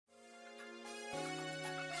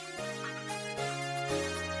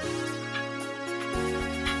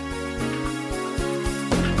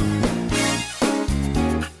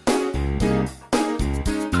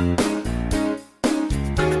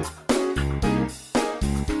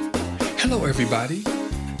Hello, everybody.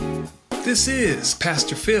 This is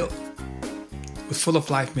Pastor Phil with Full of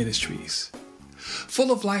Life Ministries.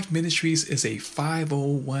 Full of Life Ministries is a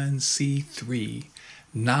 501c3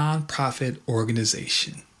 nonprofit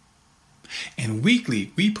organization. And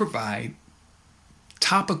weekly, we provide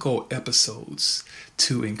topical episodes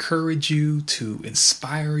to encourage you, to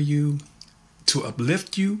inspire you, to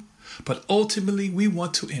uplift you, but ultimately we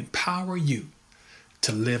want to empower you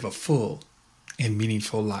to live a full and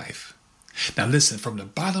meaningful life. Now listen, from the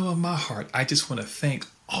bottom of my heart, I just want to thank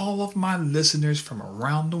all of my listeners from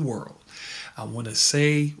around the world. I want to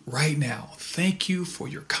say right now, thank you for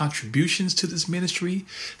your contributions to this ministry.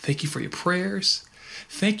 Thank you for your prayers.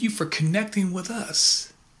 Thank you for connecting with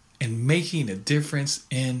us and making a difference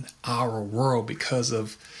in our world because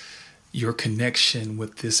of your connection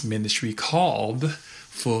with this ministry called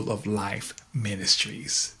Full of Life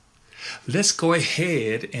Ministries. Let's go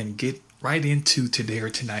ahead and get right into today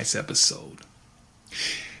or tonight's episode.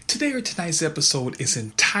 Today or tonight's episode is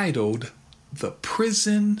entitled The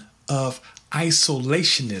Prison of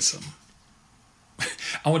Isolationism.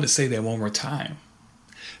 I want to say that one more time.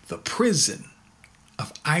 The Prison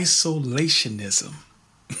of Isolationism.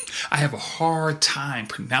 I have a hard time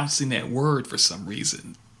pronouncing that word for some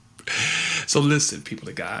reason. So listen, people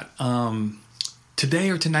of God.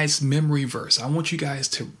 Today or tonight's memory verse, I want you guys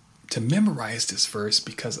to memorize this verse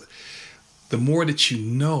because the more that you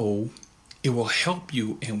know, it will help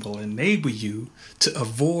you and will enable you to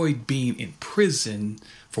avoid being in prison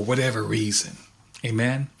for whatever reason.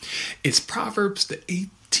 Amen. It's Proverbs, the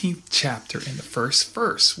 18th chapter in the first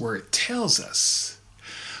verse, where it tells us,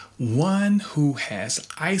 one who has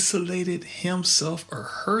isolated himself or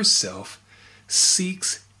herself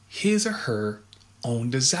seeks his or her own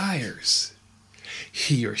desires.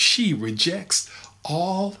 He or she rejects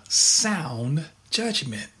all sound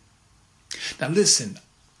judgment. Now listen,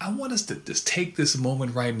 I want us to just take this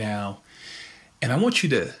moment right now, and I want you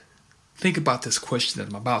to think about this question that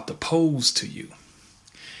I'm about to pose to you.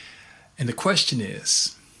 And the question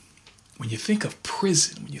is, when you think of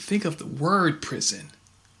prison, when you think of the word prison,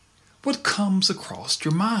 what comes across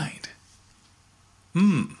your mind?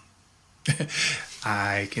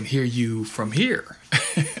 I can hear you from here.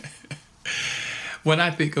 When I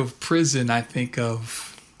think of prison, I think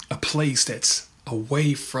of a place that's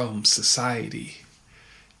away from society.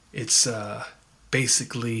 It's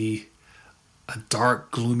basically a dark,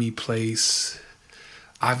 gloomy place.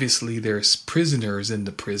 Obviously, there's prisoners in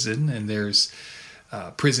the prison, and there's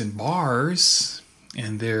prison bars,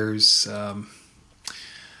 and there's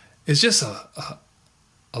it's just a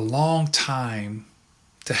long time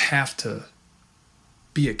to have to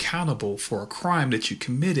be accountable for a crime that you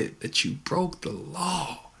committed, that you broke the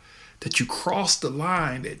law, that you crossed the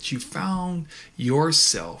line, that you found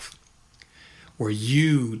yourself where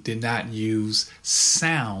you did not use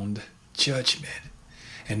sound judgment.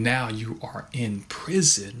 And now you are in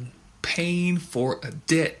prison paying for a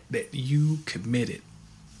debt that you committed.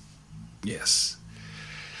 Yes.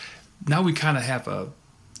 Now we kind of have a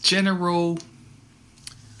general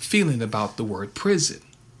feeling about the word prison.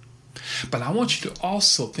 But I want you to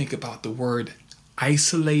also think about the word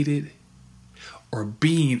isolated or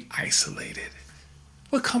being isolated.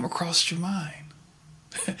 What come across your mind?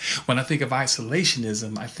 When I think of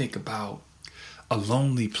isolationism, I think about a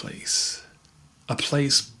lonely place, a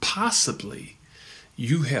place possibly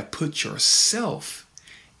you have put yourself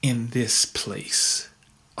in this place,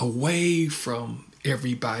 away from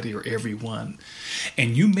everybody or everyone.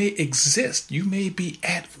 And you may exist, you may be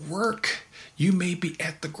at work, you may be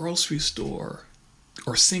at the grocery store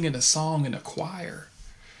or singing a song in a choir.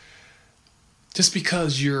 Just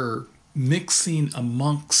because you're mixing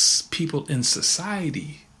amongst people in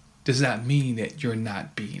society does not mean that you're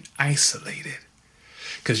not being isolated.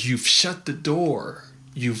 Because you've shut the door,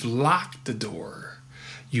 you've locked the door,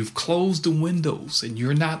 you've closed the windows, and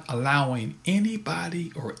you're not allowing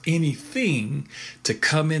anybody or anything to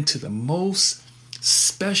come into the most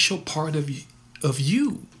special part of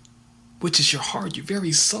you, which is your heart, your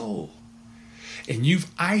very soul. And you've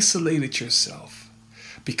isolated yourself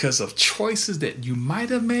because of choices that you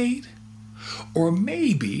might have made, or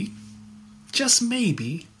maybe, just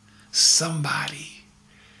maybe, somebody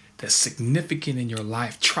that's significant in your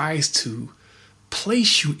life tries to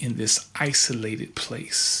place you in this isolated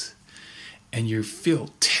place. And you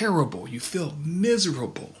feel terrible, you feel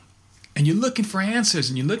miserable, and you're looking for answers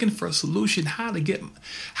and you're looking for a solution. How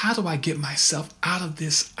do I get myself out of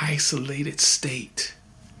this isolated state?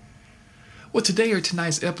 Well, today or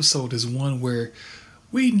tonight's episode is one where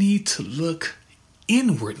we need to look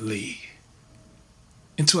inwardly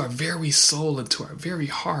into our very soul, into our very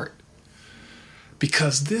heart.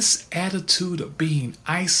 Because this attitude of being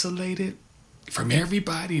isolated from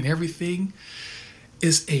everybody and everything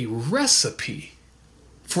is a recipe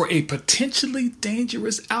for a potentially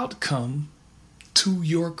dangerous outcome to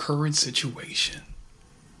your current situation.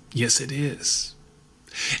 Yes, it is.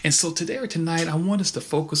 And so today or tonight, I want us to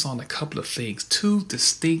focus on a couple of things, two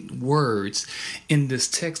distinct words in this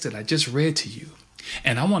text that I just read to you.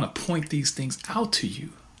 And I want to point these things out to you.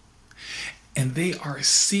 And they are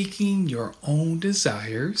seeking your own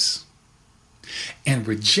desires and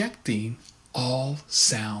rejecting all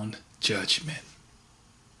sound judgment.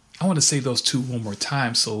 I want to say those two one more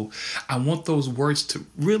time. So I want those words to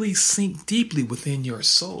really sink deeply within your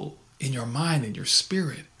soul, in your mind, and your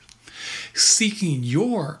spirit. Seeking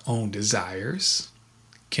your own desires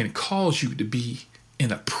can cause you to be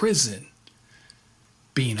in a prison,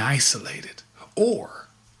 being isolated, or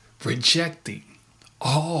rejecting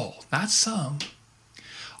all, not some,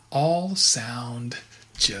 all sound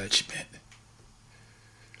judgment.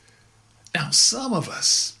 Now, some of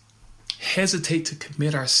us hesitate to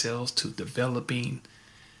commit ourselves to developing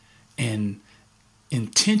an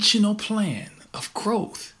intentional plan of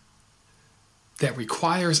growth that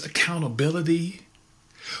requires accountability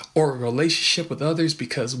or a relationship with others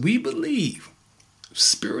because we believe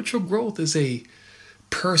spiritual growth is a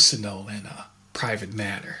personal and a private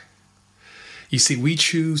matter. You see, we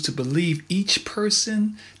choose to believe each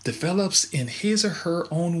person develops in his or her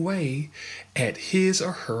own way at his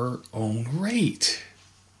or her own rate.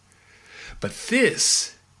 But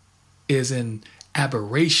this is an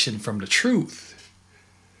aberration from the truth.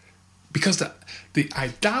 Because the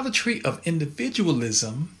idolatry of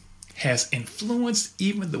individualism has influenced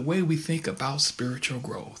even the way we think about spiritual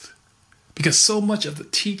growth. Because so much of the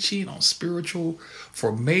teaching on spiritual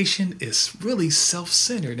formation is really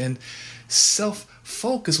self-centered and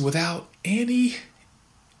self-focused without any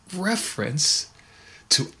reference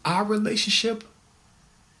to our relationship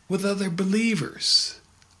with other believers,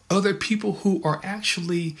 other people who are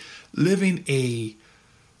actually living a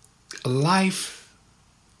life,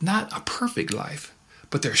 not a perfect life,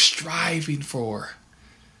 but they're striving for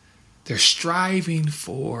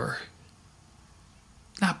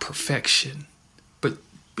not perfection, but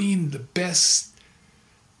being the best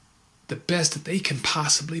that they can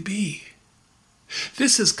possibly be.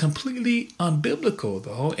 This is completely unbiblical,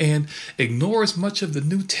 though, and ignores much of the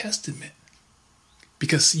New Testament.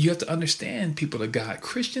 Because you have to understand, people of God,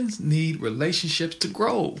 Christians need relationships to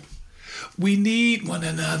grow. We need one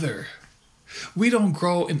another. We don't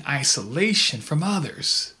grow in isolation from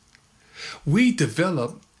others. We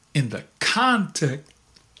develop in the context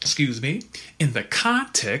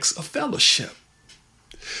of fellowship.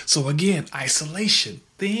 So again, isolation,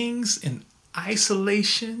 things in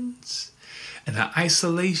isolations, in an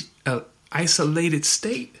isolated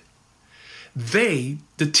state, they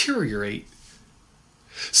deteriorate.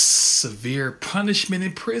 Severe punishment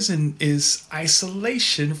in prison is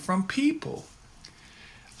isolation from people,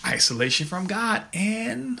 isolation from God,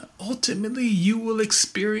 and ultimately you will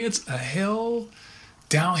experience a hell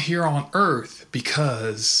down here on earth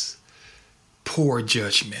because poor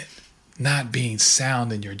judgment, not being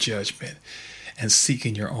sound in your judgment, and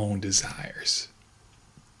seeking your own desires.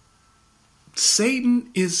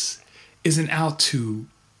 Satan isn't out to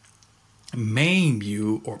maim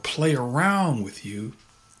you or play around with you.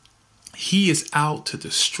 He is out to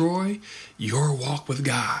destroy your walk with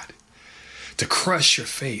God, to crush your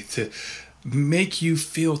faith, to make you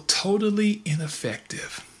feel totally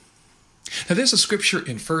ineffective. Now, there's a scripture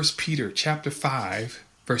in 1 Peter chapter 5,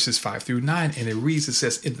 verses 5 through 9, and it reads, it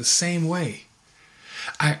says, "In the same way,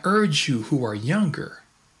 I urge you who are younger,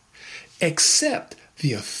 accept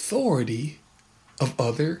the authority of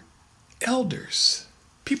other elders,"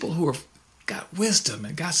 people who have got wisdom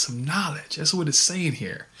and got some knowledge. That's what it's saying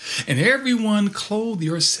here. "And everyone clothe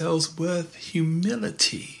yourselves with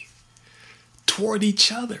humility toward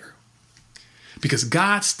each other, because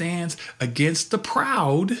God stands against the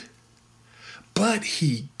proud, but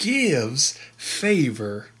he gives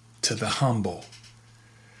favor to the humble."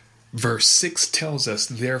 Verse 6 tells us,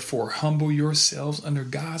 "Therefore humble yourselves under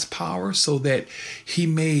God's power so that he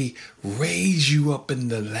may raise you up in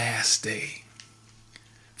the last day."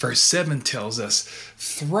 Verse 7 tells us,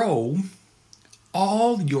 "Throw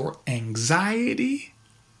all your anxiety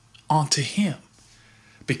onto him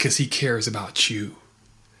because he cares about you."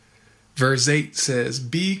 Verse 8 says,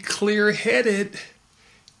 "Be clear-headed,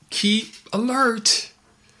 keep alert.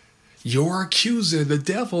 Your accuser, the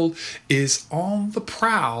devil, is on the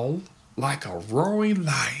prowl like a roaring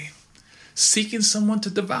lion, seeking someone to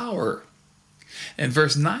devour." And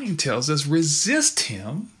verse 9 tells us, "Resist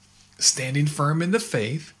him, standing firm in the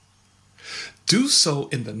faith, Do so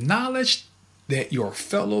in the knowledge that your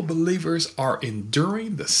fellow believers are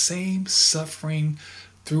enduring the same suffering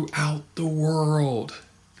throughout the world.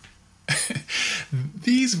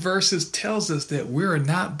 These verses tells us that we are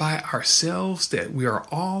not by ourselves, that we are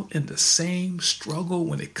all in the same struggle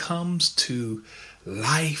when it comes to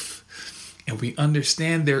life. And we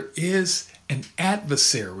understand there is an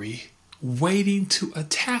adversary waiting to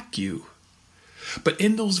attack you. But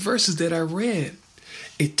in those verses that I read,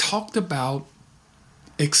 it talked about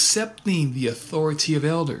accepting the authority of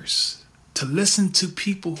elders, to listen to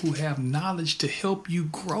people who have knowledge to help you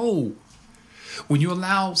grow. When you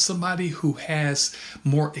allow somebody who has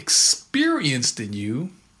more experience than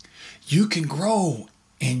you, you can grow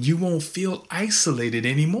and you won't feel isolated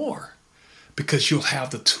anymore because you'll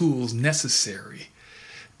have the tools necessary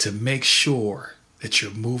to make sure that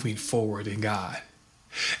you're moving forward in God.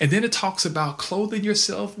 And then it talks about clothing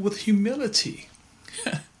yourself with humility.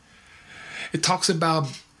 It talks about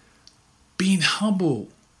being humble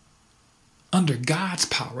under God's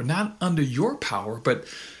power, not under your power, but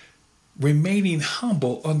remaining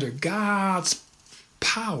humble under God's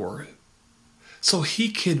power so he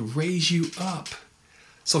can raise you up,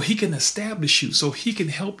 so he can establish you, so he can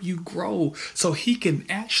help you grow, so he can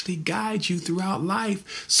actually guide you throughout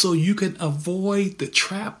life so you can avoid the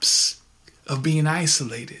traps of being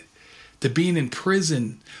isolated, to being in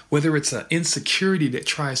prison, whether it's an insecurity that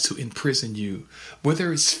tries to imprison you,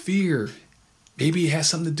 whether it's fear, maybe it has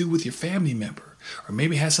something to do with your family member, or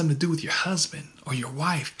maybe it has something to do with your husband or your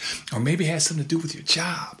wife, or maybe it has something to do with your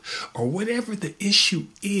job, or whatever the issue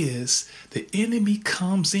is. The enemy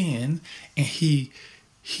comes in and he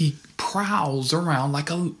prowls around like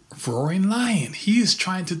a roaring lion. He is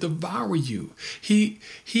trying to devour you. He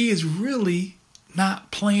is really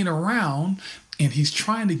not playing around, and he's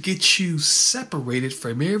trying to get you separated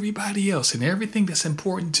from everybody else and everything that's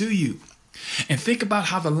important to you. And think about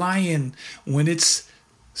how the lion, when it's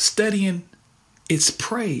studying its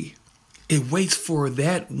prey, it waits for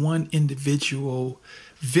that one individual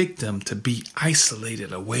victim to be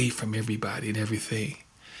isolated away from everybody and everything.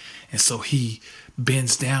 And so he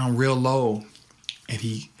bends down real low and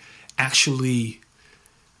he actually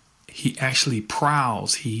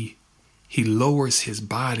prowls. He lowers his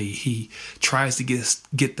body. He tries to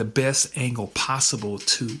get the best angle possible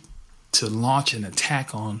to launch an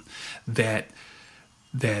attack on that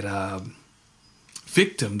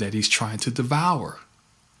victim that he's trying to devour.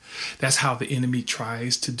 That's how the enemy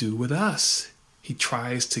tries to do with us. He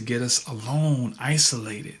tries to get us alone,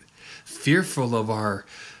 isolated, fearful of our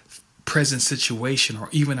present situation or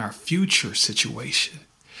even our future situation.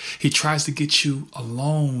 He tries to get you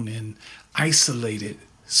alone and isolated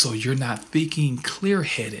so you're not thinking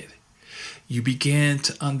clear-headed. You begin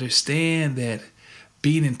to understand that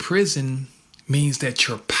being in prison means that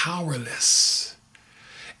you're powerless.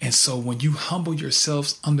 And so when you humble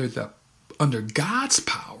yourselves under God's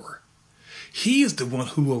power, he is the one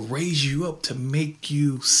who will raise you up to make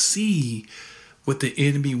you see what the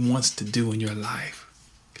enemy wants to do in your life.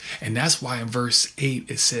 And that's why in verse 8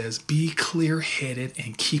 it says, be clear-headed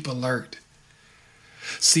and keep alert.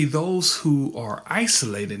 See, those who are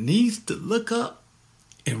isolated need to look up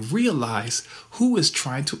and realize who is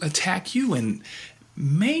trying to attack you. And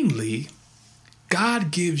mainly,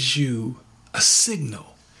 God gives you a signal.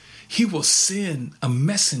 He will send a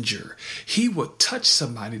messenger. He will touch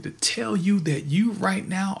somebody to tell you that you right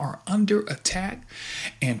now are under attack.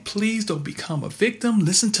 And please don't become a victim.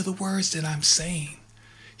 Listen to the words that I'm saying.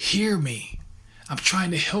 Hear me. I'm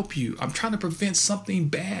trying to help you. I'm trying to prevent something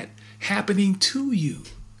bad happening to you.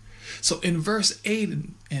 So in verse 8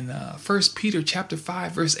 in 1 Peter chapter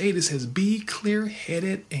 5, verse 8, it says, be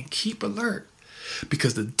clear-headed and keep alert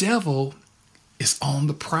because the devil is on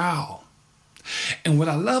the prowl. And what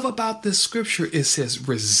I love about this scripture, it says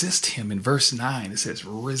resist him. In verse 9, it says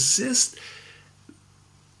resist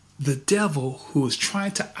the devil who is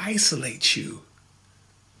trying to isolate you.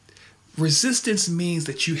 Resistance means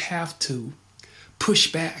that you have to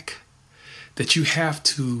push back, that you have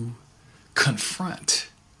to confront,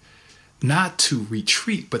 not to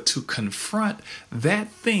retreat, but to confront that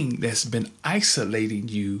thing that's been isolating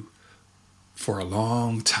you for a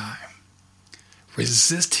long time.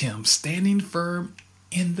 Resist him, standing firm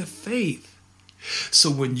in the faith.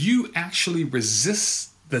 So when you actually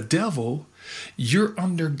resist the devil, you're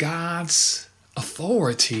under God's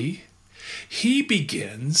authority. He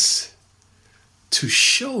begins to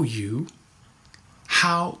show you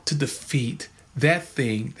how to defeat that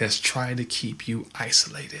thing that's trying to keep you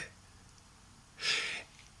isolated.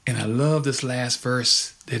 And I love this last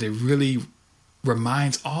verse that it really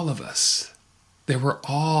reminds all of us that we're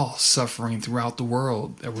all suffering throughout the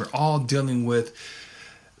world, that we're all dealing with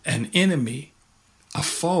an enemy, a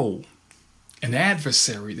foe, an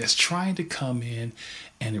adversary that's trying to come in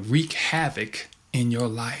and wreak havoc in your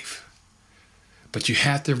life. But you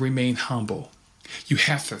have to remain humble. You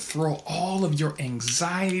have to throw all of your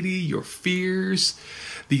anxiety, your fears,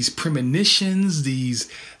 these premonitions,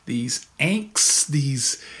 these angsts,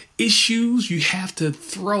 these issues, you have to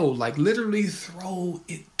throw, like literally throw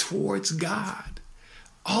it towards God.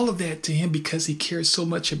 All of that to him, because he cares so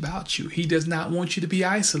much about you. He does not want you to be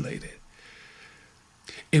isolated.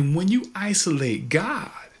 And when you isolate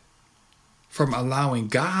God from allowing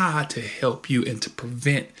God to help you and to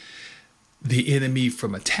prevent the enemy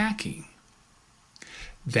from attacking,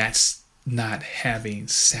 that's not having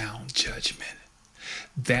sound judgment.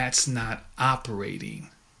 That's not operating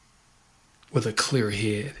with a clear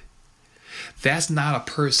head. That's not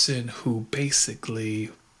a person who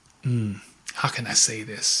basically, how can I say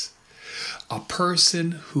this? A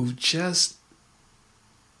person who just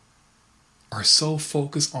are so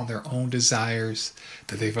focused on their own desires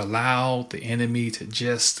that they've allowed the enemy to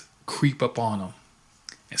just creep up on them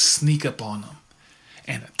and sneak up on them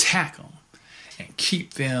and attack them and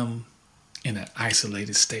keep them in an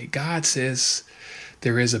isolated state. God says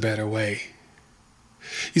there is a better way.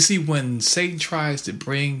 You see, when Satan tries to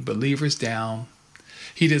bring believers down,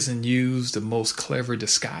 he doesn't use the most clever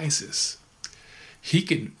disguises. He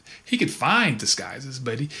can find disguises,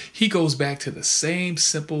 but he goes back to the same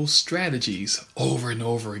simple strategies over and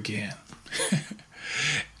over again.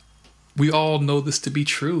 We all know this to be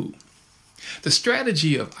true. The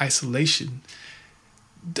strategy of isolation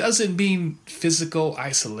doesn't mean physical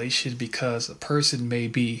isolation, because a person may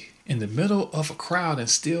be in the middle of a crowd and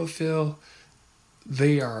still feel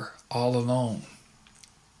they are all alone.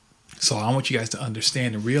 So I want you guys to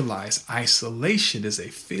understand and realize isolation is a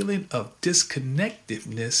feeling of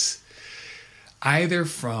disconnectedness, either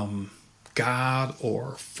from God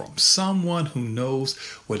or from someone who knows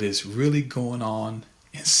what is really going on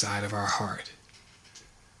inside of our heart.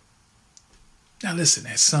 Now listen,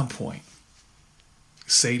 at some point,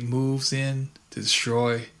 Satan moves in to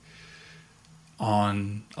destroy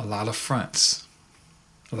on a lot of fronts.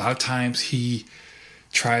 A lot of times he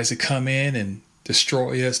tries to come in and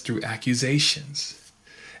destroy us through accusations.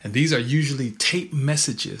 And these are usually taped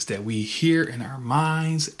messages that we hear in our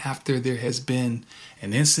minds after there has been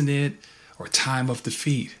an incident or time of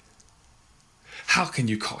defeat. How can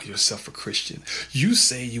you call yourself a Christian? You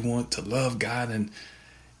say you want to love God, and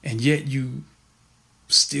yet you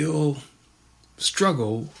still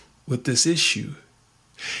struggle with this issue.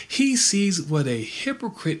 He sees what a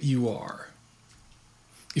hypocrite you are.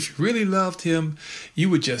 If you really loved him, you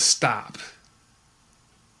would just stop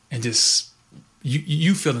and just,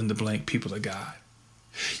 you fill in the blank, people of God.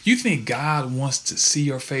 You think God wants to see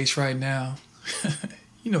your face right now?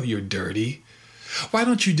 You know you're dirty. Why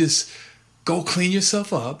don't you just go clean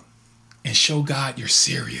yourself up and show God you're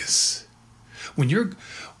serious? When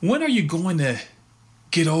are you going to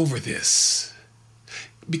get over this?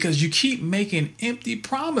 Because you keep making empty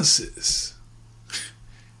promises.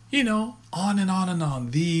 You know, on and on and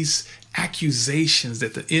on. These accusations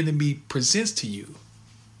that the enemy presents to you.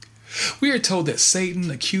 We are told that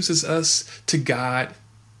Satan accuses us to God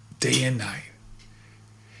day and night.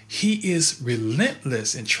 He is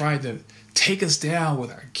relentless in trying to take us down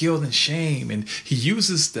with our guilt and shame. And he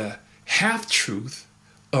uses the half-truth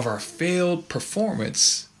of our failed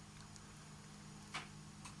performance.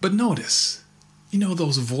 But notice, you know,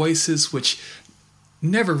 those voices which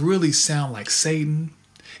never really sound like Satan.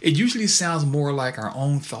 It usually sounds more like our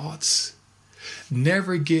own thoughts.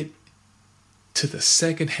 Never get to the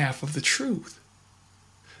second half of the truth.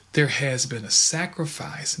 There has been a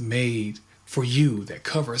sacrifice made for you that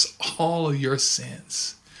covers all of your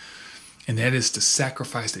sins. And that is the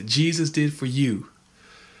sacrifice that Jesus did for you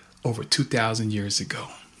over 2,000 years ago.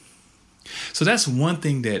 So that's one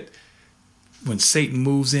thing, that when Satan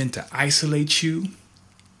moves in to isolate you,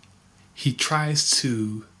 he tries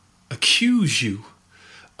to accuse you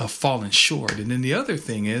of falling short. And then the other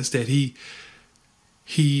thing is that he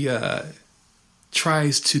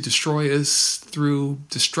tries to destroy us through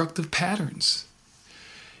destructive patterns.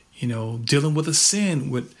 You know, dealing with a sin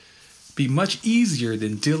would be much easier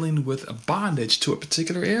than dealing with a bondage to a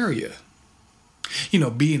particular area. You know,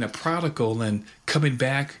 being a prodigal and coming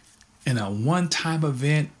back in a one-time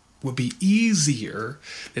event would be easier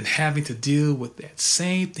than having to deal with that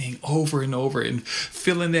same thing over and over and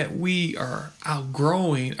feeling that we are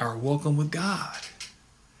outgrowing our welcome with God.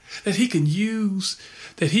 That he can use,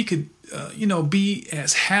 that he could, be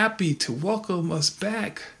as happy to welcome us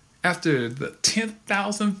back after the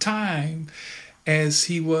 10,000th time as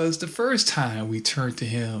he was the first time we turned to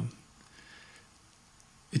him.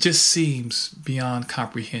 It just seems beyond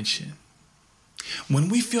comprehension. When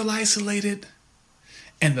we feel isolated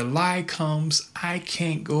and the lie comes, I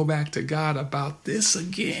can't go back to God about this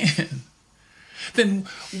again, then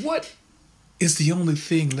what is the only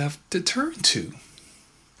thing left to turn to?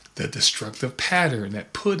 The destructive pattern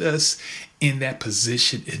that put us in that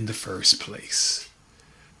position in the first place.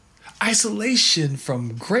 Isolation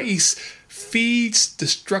from grace feeds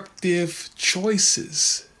destructive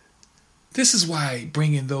choices. This is why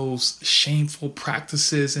bringing those shameful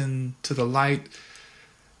practices into the light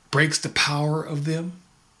breaks the power of them.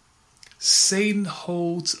 Satan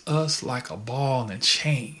holds us like a ball and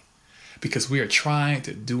chain because we are trying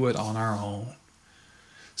to do it on our own.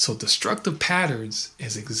 So destructive patterns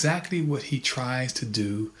is exactly what he tries to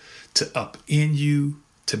do to upend you,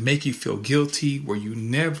 to make you feel guilty where you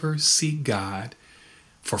never seek God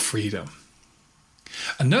for freedom.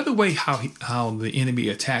 Another way how the enemy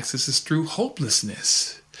attacks us is through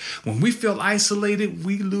hopelessness. When we feel isolated,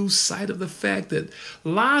 we lose sight of the fact that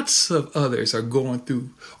lots of others are going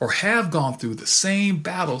through or have gone through the same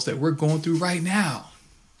battles that we're going through right now.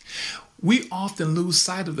 We often lose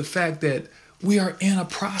sight of the fact that we are in a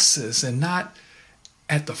process and not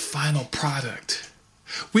at the final product.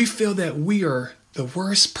 We feel that we are the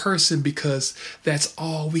worst person because that's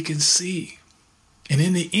all we can see. And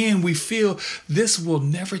in the end, we feel this will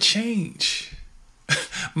never change.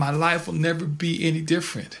 My life will never be any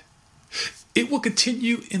different. It will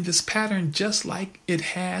continue in this pattern just like it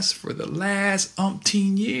has for the last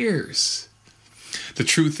umpteen years. The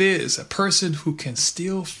truth is, a person who can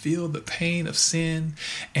still feel the pain of sin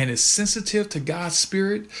and is sensitive to God's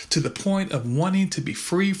Spirit to the point of wanting to be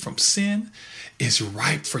free from sin is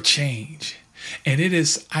ripe for change. And it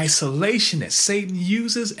is isolation that Satan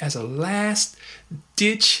uses as a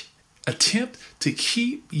last-ditch attempt to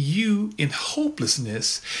keep you in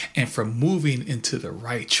hopelessness and from moving into the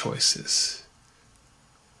right choices.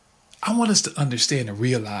 I want us to understand and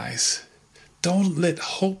realize, don't let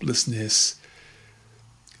hopelessness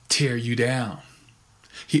tear you down.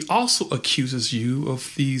 He also accuses you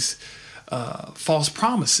of these false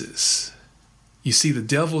promises. You see, the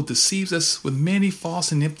devil deceives us with many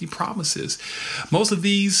false and empty promises. Most of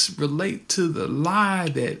these relate to the lie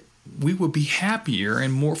that we will be happier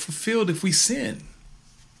and more fulfilled if we sin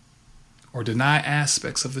or deny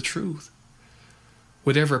aspects of the truth.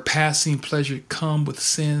 Whatever passing pleasure come with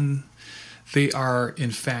sin, they are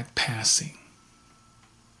in fact passing.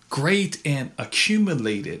 Great and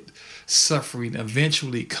accumulated suffering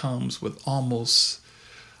eventually comes with almost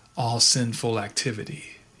all sinful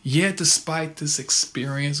activity. Yet despite this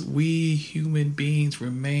experience, we human beings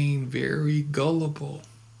remain very gullible.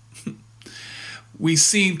 We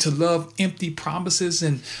seem to love empty promises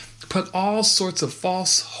and put all sorts of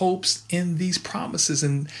false hopes in these promises.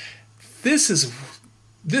 And this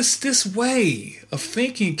way of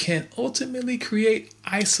thinking can ultimately create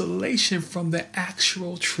isolation from the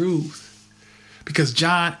actual truth. Because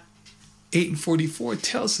John 8:44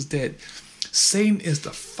 tells us that Satan is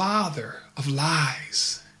the father of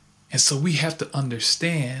lies. And so we have to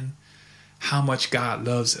understand how much God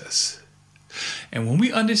loves us. And when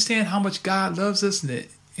we understand how much God loves us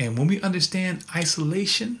and when we understand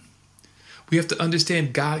isolation, we have to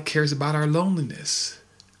understand God cares about our loneliness.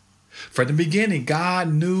 From the beginning,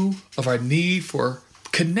 God knew of our need for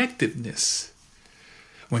connectiveness.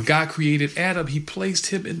 When God created Adam, he placed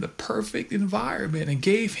him in the perfect environment and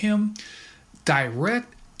gave him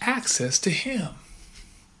direct access to him.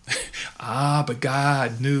 But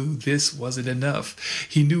God knew this wasn't enough.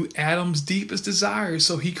 He knew Adam's deepest desires,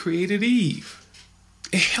 so he created Eve,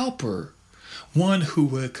 a helper, one who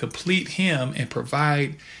would complete him and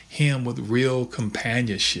provide him with real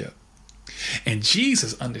companionship. And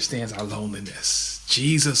Jesus understands our loneliness.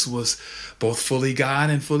 Jesus was both fully God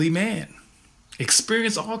and fully man,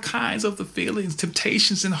 experienced all kinds of the feelings,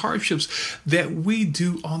 temptations, and hardships that we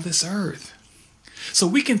do on this earth. So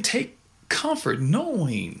we can take comfort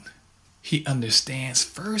knowing he understands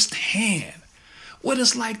firsthand what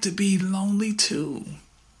it's like to be lonely too.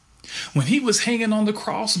 When he was hanging on the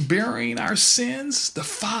cross bearing our sins, the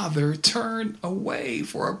Father turned away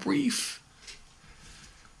for a brief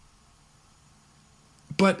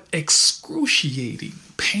but excruciating,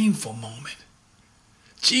 painful moment.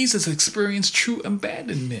 Jesus experienced true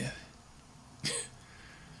abandonment.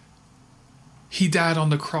 He died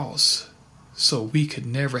on the cross so we could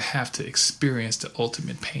never have to experience the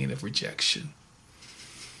ultimate pain of rejection.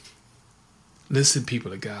 Listen,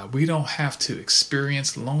 people of God, we don't have to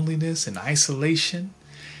experience loneliness and isolation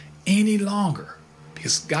any longer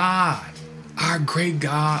because God, Our great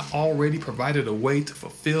God already provided a way to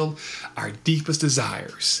fulfill our deepest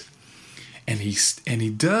desires. And he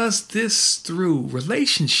does this through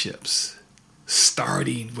relationships,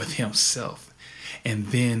 starting with himself and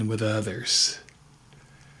then with others.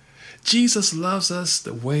 Jesus loves us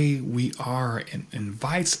the way we are and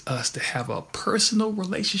invites us to have a personal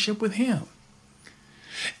relationship with him.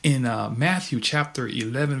 In Matthew chapter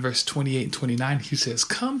 11, verse 28 and 29, he says,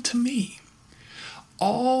 "Come to me,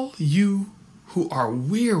 all you who are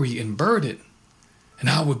weary and burdened, and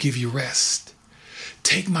I will give you rest.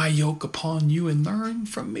 Take my yoke upon you and learn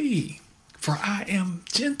from me, for I am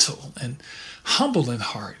gentle and humble in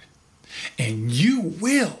heart, and you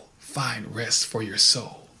will find rest for your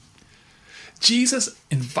soul." Jesus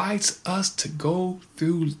invites us to go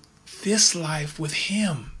through this life with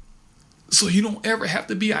him, so you don't ever have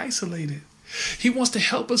to be isolated. He wants to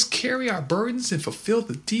help us carry our burdens and fulfill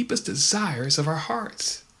the deepest desires of our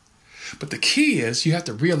hearts. But the key is you have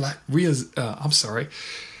to realize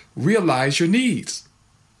your needs.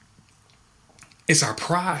 It's our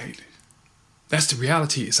pride. That's the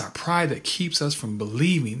reality. It's our pride that keeps us from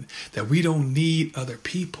believing that we don't need other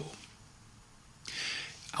people.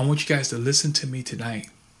 I want you guys to listen to me tonight.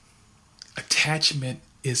 Attachment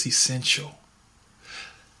is essential.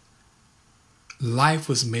 Life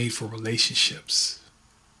was made for relationships.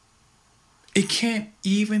 It can't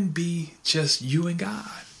even be just you and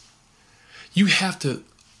God. You have to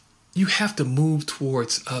move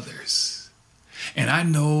towards others. And I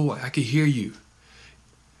know, I can hear you.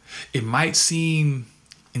 It might seem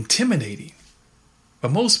intimidating,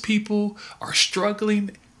 but most people are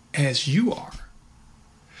struggling as you are.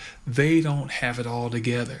 They don't have it all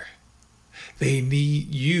together. They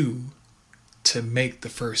need you to make the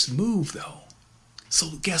first move, though.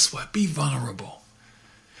 So guess what? Be vulnerable.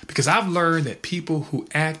 Because I've learned that people who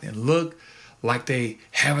act and look like they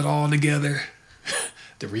have it all together,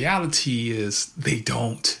 the reality is they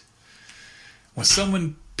don't. When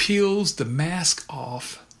someone peels the mask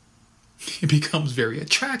off, it becomes very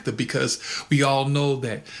attractive because we all know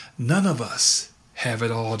that none of us have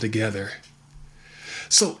it all together.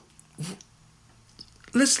 So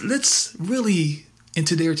let's really, in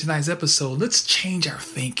tonight's episode, let's change our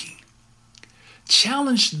thinking.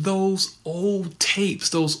 Challenge those old tapes,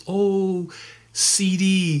 those old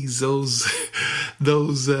CDs,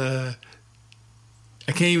 those I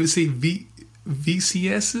can't even say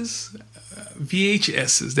VCSs,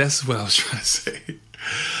 VHSs. That's what I was trying to say.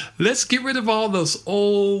 Let's get rid of all those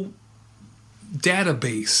old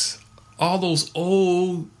database, all those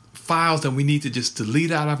old files that we need to just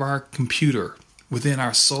delete out of our computer within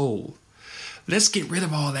our soul. Let's get rid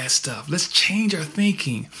of all that stuff. Let's change our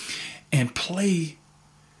thinking and play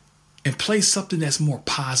something that's more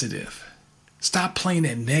positive. Stop playing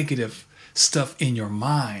that negative stuff in your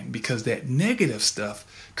mind, because that negative stuff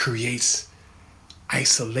creates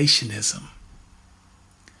isolationism.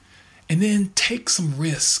 And then take some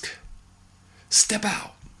risk. Step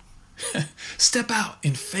out. Step out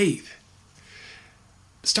in faith.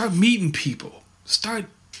 Start meeting people. Start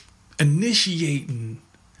initiating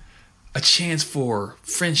a chance for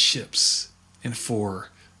friendships and for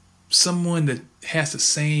someone that has the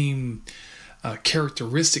same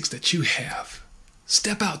characteristics that you have.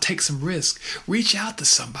 Step out, take some risk. Reach out to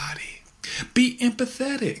somebody. Be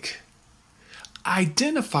empathetic.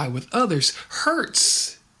 Identify with others'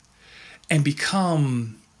 hurts and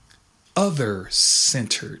become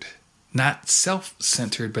other-centered. Not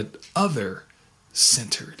self-centered, but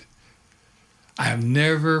other-centered. I have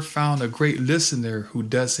never found a great listener who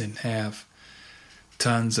doesn't have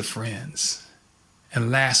tons of friends. And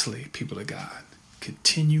lastly, people of God,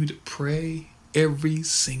 continue to pray every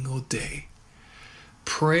single day.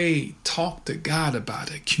 Pray, talk to God about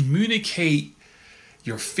it. Communicate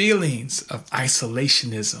your feelings of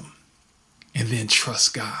isolationism and then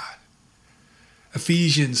trust God.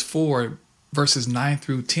 Ephesians 4 verses 9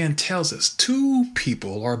 through 10 tells us 2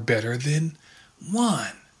 people are better than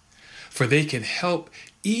 1, for they can help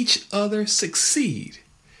each other succeed.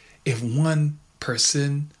 If one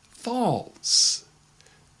person falls,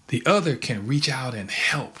 the other can reach out and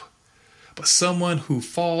help. But someone who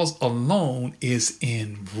falls alone is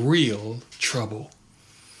in real trouble.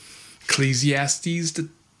 Ecclesiastes, the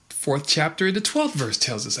 4th chapter, the 12th verse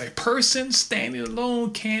tells us a person standing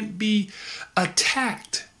alone can't be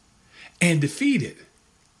attacked and defeated,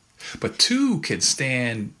 but 2 can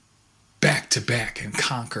stand back to back and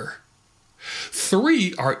conquer.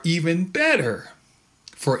 3 are even better,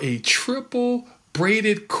 for a triple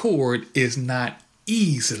braided cord is not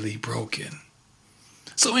easily broken.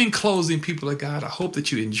 So in closing, people of God, I hope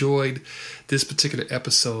that you enjoyed this particular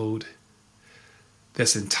episode.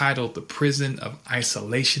 that's entitled The Prison of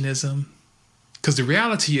Isolationism. Because the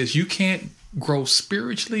reality is you can't grow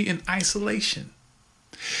spiritually in isolation.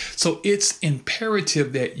 So it's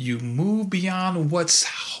imperative that you move beyond what's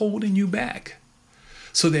holding you back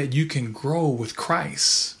so that you can grow with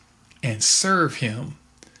Christ and serve him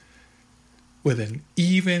with an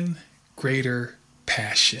even greater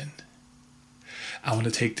passion. I want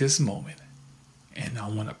to take this moment and I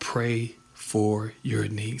want to pray for your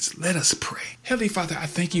needs. Let us pray. Heavenly Father, I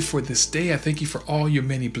thank you for this day. I thank you for all your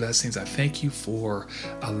many blessings. I thank you for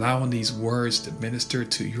allowing these words to minister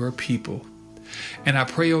to your people. And I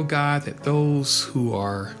pray, oh God, that those who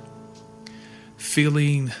are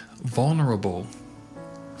feeling vulnerable,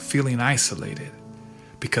 feeling isolated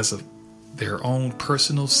because of their own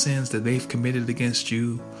personal sins that they've committed against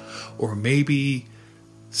you, or maybe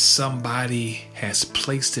somebody has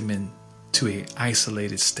placed them into an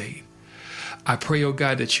isolated state. I pray, oh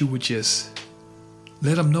God, that you would just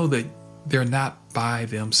let them know that they're not by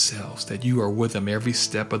themselves, that you are with them every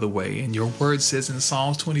step of the way. And your word says in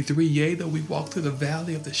Psalms 23, yea, though we walk through the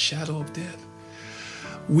valley of the shadow of death,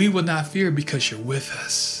 we will not fear because you're with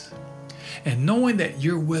us. And knowing that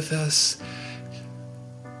you're with us,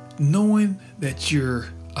 knowing that you're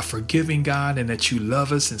a forgiving God and that you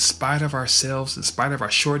love us in spite of ourselves, in spite of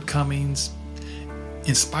our shortcomings,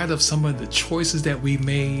 in spite of some of the choices that we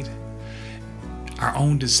made, our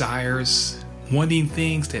own desires, wanting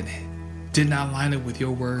things that did not line up with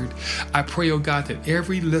your word. I pray, oh God, that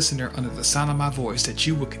every listener under the sound of my voice, that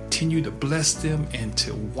you will continue to bless them and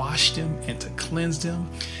to wash them and to cleanse them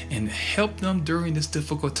and help them during this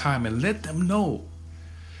difficult time, and let them know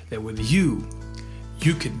that with you,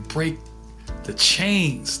 you can break the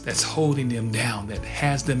chains that's holding them down, that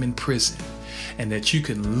has them in prison, and that you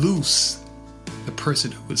can loose the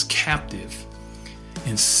person who is captive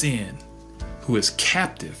in sin, who is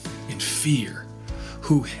captive in fear,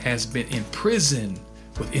 who has been in prison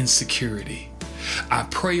with insecurity. I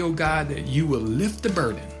pray, oh God, that you will lift the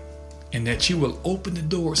burden and that you will open the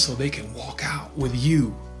door so they can walk out with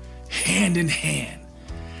you hand in hand.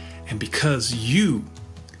 And because you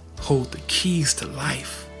hold the keys to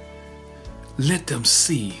life, let them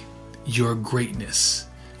see your greatness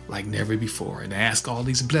like never before. And I ask all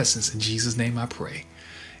these blessings in Jesus' name I pray.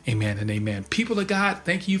 Amen and amen. People of God,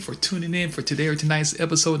 thank you for tuning in for today or tonight's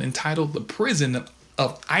episode entitled The Prison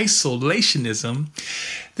of Isolationism.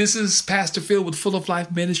 This is Pastor Phil with Full of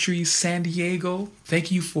Life Ministries, San Diego.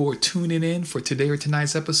 Thank you for tuning in for today or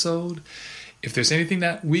tonight's episode. If there's anything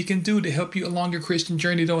that we can do to help you along your Christian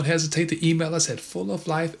journey, don't hesitate to email us at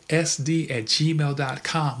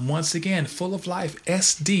fulloflifesd@gmail.com. Once again,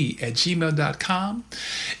 fulloflifesd@gmail.com.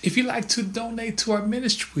 If you'd like to donate to our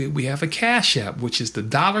ministry, we have a Cash App, which is the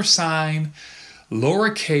 $,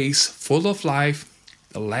 lowercase, Full of Life.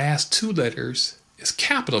 The last two letters is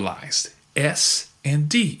capitalized, S and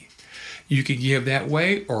D. You can give that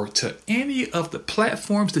way or to any of the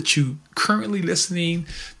platforms that you currently listening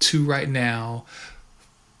to right now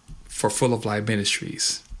for Full of Life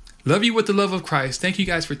Ministries. Love you with the love of Christ. Thank you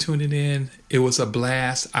guys for tuning in. It was a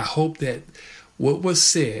blast. I hope that what was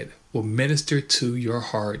said will minister to your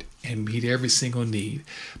heart and meet every single need,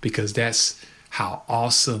 because that's how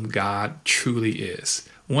awesome God truly is.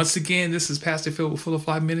 Once again, this is Pastor Phil with Full of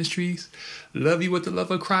Life Ministries. Love you with the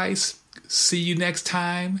love of Christ. See you next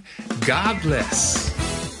time. God bless.